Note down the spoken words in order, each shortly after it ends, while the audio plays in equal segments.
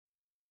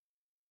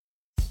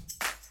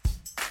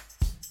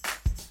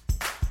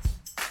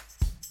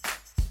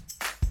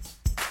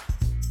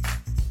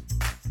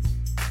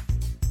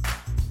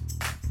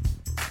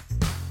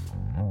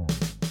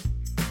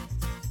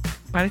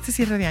para este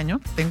cierre de año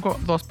tengo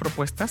 2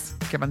 propuestas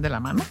que van de la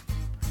mano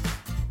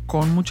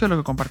con mucho de lo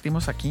que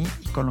compartimos aquí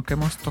y con lo que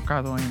hemos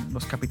tocado en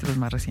los capítulos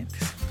más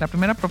recientes. La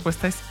primera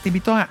propuesta es, te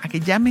invito a que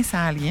llames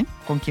a alguien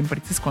con quien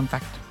perdiste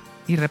contacto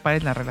y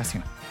repares la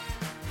relación.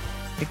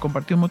 Te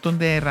compartí un montón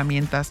de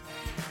herramientas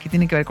que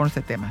tienen que ver con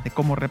este tema, de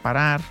cómo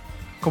reparar,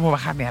 cómo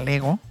bajarle al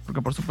ego,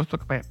 porque por supuesto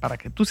que para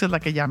que tú seas la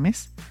que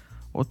llames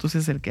o tú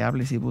seas el que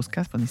hables y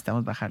buscas, pues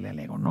necesitamos bajarle al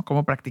ego, ¿no?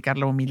 Cómo practicar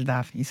la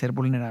humildad y ser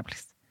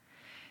vulnerables.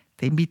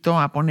 Te invito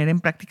a poner en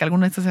práctica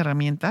alguna de estas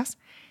herramientas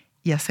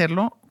y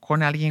hacerlo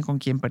con alguien con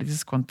quien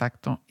perdiste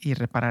contacto y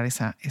reparar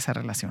esa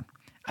relación.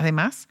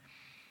 Además,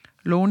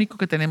 lo único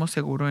que tenemos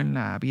seguro en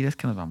la vida es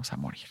que nos vamos a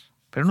morir,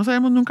 pero no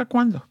sabemos nunca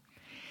cuándo.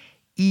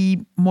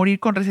 Y morir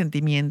con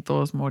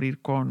resentimientos,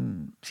 morir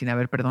sin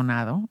haber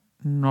perdonado,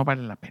 no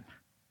vale la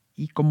pena.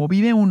 Y como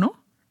vive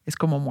uno, es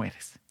como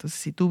mueres. Entonces,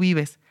 si tú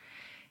vives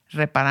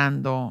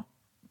reparando,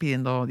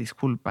 pidiendo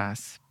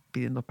disculpas,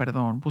 pidiendo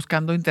perdón,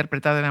 buscando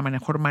interpretar de la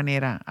mejor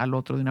manera al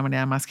otro, de una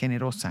manera más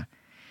generosa,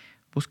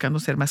 buscando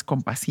ser más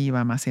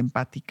compasiva, más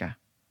empática,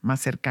 más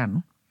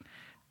cercano,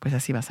 pues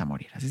así vas a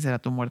morir. Así será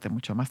tu muerte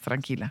mucho más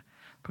tranquila,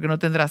 porque no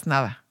tendrás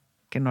nada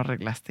que no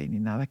arreglaste ni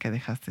nada que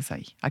dejaste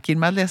ahí. A quien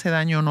más le hace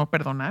daño no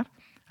perdonar,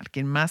 a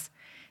quien más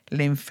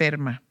le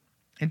enferma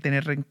el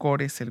tener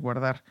rencores, el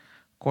guardar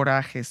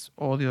corajes,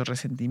 odios,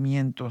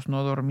 resentimientos,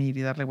 no dormir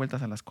y darle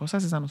vueltas a las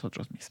cosas, es a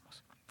nosotros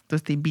mismos.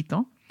 Entonces te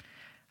invito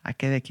a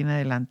que de aquí en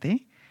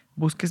adelante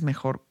busques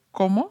mejor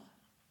cómo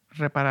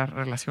reparar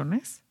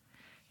relaciones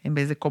en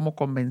vez de cómo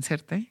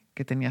convencerte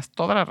que tenías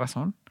toda la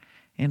razón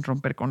en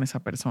romper con esa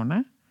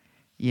persona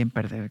y en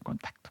perder el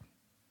contacto.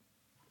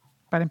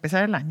 Para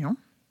empezar el año,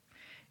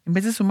 en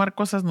vez de sumar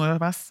cosas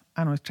nuevas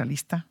a nuestra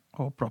lista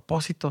o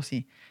propósitos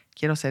y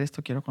quiero hacer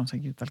esto, quiero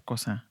conseguir tal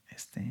cosa,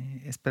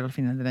 espero al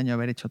final del año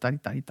haber hecho tal y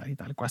tal y tal y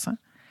tal cosa,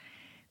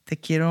 te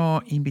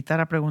quiero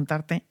invitar a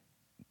preguntarte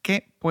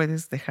qué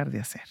puedes dejar de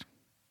hacer.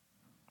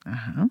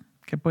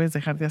 ¿Qué puedes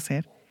dejar de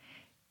hacer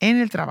en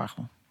el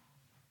trabajo,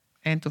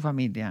 en tu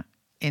familia,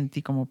 en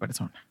ti como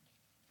persona?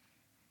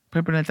 Por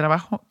ejemplo, en el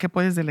trabajo, ¿qué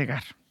puedes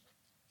delegar?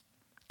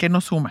 ¿Qué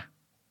no suma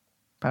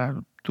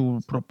para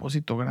tu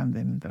propósito grande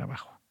en el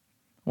trabajo?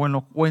 O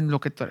en lo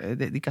que te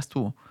dedicas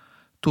tu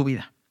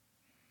vida.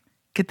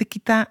 ¿Qué te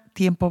quita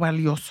tiempo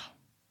valioso?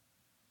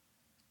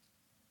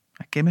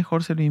 ¿A qué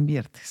mejor se lo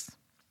inviertes?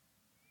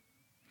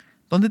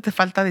 ¿Dónde te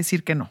falta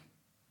decir que no?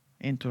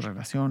 En tus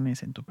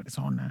relaciones, en tu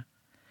persona,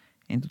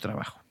 en tu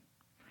trabajo.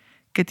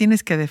 ¿Qué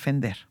tienes que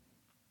defender?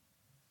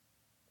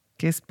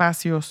 ¿Qué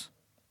espacios,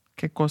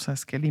 qué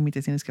cosas, qué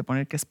límites tienes que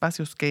poner? ¿Qué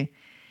espacios, qué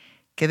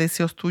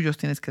deseos tuyos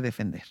tienes que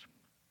defender?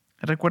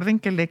 Recuerden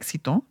que el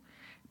éxito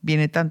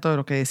viene tanto de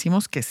lo que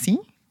decimos que sí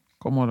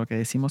como de lo que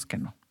decimos que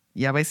no.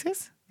 Y a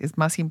veces es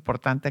más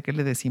importante a qué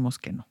le decimos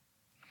que no.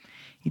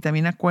 Y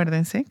también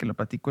acuérdense, que lo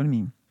platico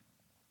en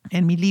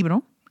mi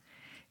libro,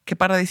 que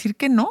para decir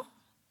que no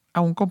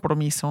a un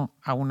compromiso,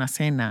 a una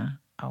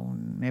cena, a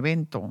un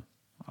evento,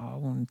 a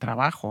un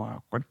trabajo,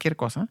 a cualquier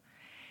cosa,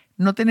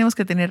 no tenemos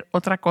que tener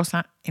otra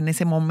cosa en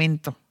ese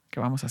momento que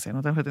vamos a hacer.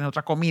 No tenemos que tener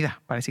otra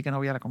comida para decir que no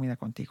voy a la comida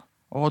contigo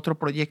o otro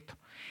proyecto.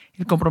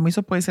 El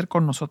compromiso puede ser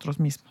con nosotros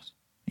mismos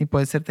y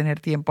puede ser tener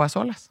tiempo a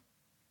solas,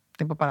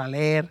 tiempo para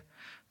leer,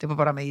 tiempo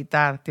para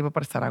meditar, tiempo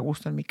para estar a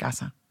gusto en mi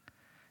casa.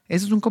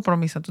 Eso es un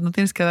compromiso. Entonces no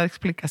tienes que dar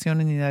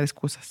explicaciones ni dar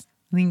excusas.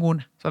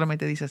 Ninguna.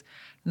 Solamente dices,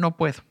 no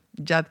puedo.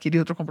 Ya adquirí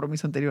otro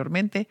compromiso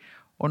anteriormente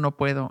o no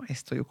puedo,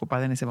 estoy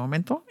ocupada en ese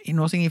momento. Y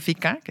no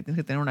significa que tienes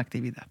que tener una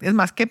actividad. Es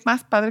más, ¿qué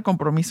más padre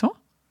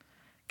compromiso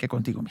que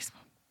contigo mismo?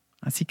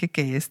 Así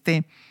que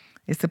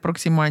este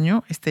próximo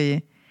año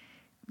estés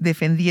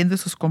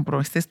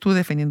tú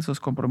defendiendo esos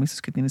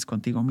compromisos que tienes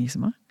contigo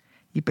misma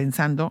y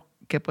pensando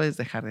qué puedes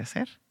dejar de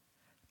hacer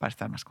para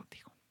estar más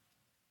contigo.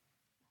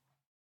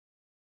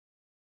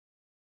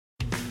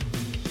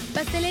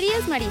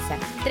 Pastelerías Marisa,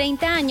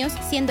 30 años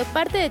siendo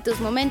parte de tus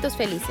momentos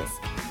felices.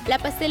 La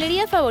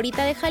pastelería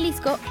favorita de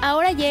Jalisco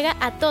ahora llega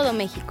a todo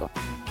México.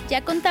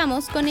 Ya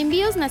contamos con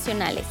envíos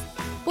nacionales.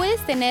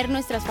 Puedes tener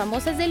nuestras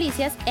famosas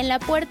delicias en la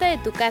puerta de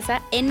tu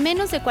casa en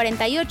menos de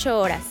 48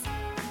 horas.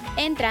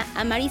 Entra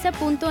a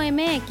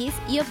marisa.mx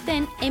y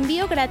obtén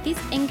envío gratis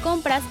en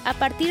compras a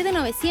partir de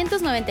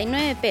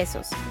 999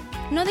 pesos.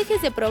 No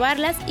dejes de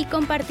probarlas y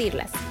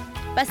compartirlas.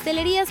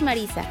 Pastelerías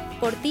Marisa,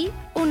 por ti,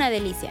 una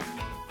delicia.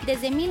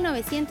 Desde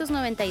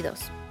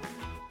 1992.